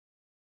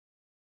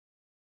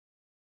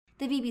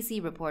The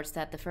BBC reports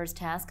that the first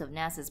task of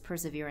NASA's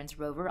Perseverance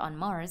rover on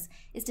Mars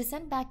is to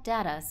send back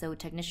data so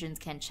technicians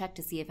can check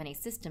to see if any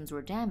systems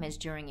were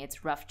damaged during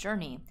its rough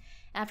journey.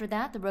 After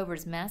that, the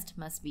rover's mast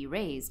must be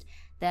raised.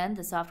 Then,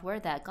 the software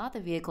that got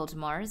the vehicle to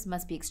Mars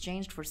must be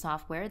exchanged for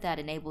software that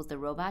enables the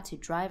robot to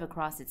drive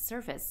across its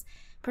surface.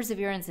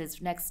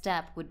 Perseverance's next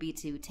step would be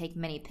to take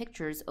many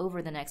pictures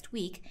over the next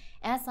week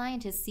as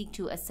scientists seek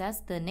to assess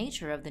the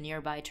nature of the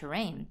nearby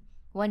terrain.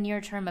 One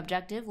near-term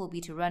objective will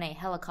be to run a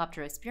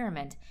helicopter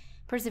experiment.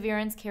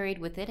 Perseverance carried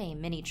with it a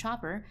mini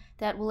chopper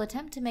that will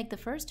attempt to make the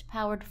first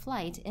powered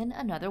flight in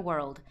another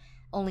world.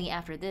 Only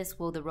after this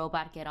will the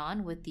robot get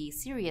on with the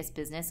serious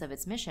business of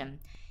its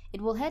mission.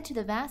 It will head to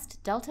the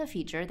vast delta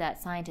feature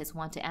that scientists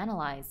want to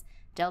analyze.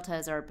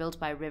 Deltas are built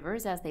by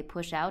rivers as they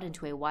push out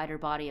into a wider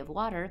body of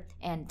water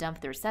and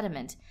dump their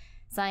sediment.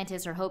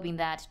 Scientists are hoping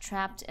that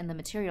trapped in the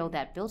material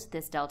that built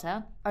this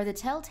delta are the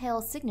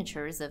telltale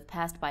signatures of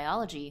past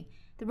biology.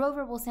 The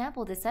rover will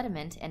sample the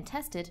sediment and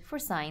test it for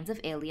signs of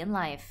alien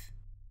life.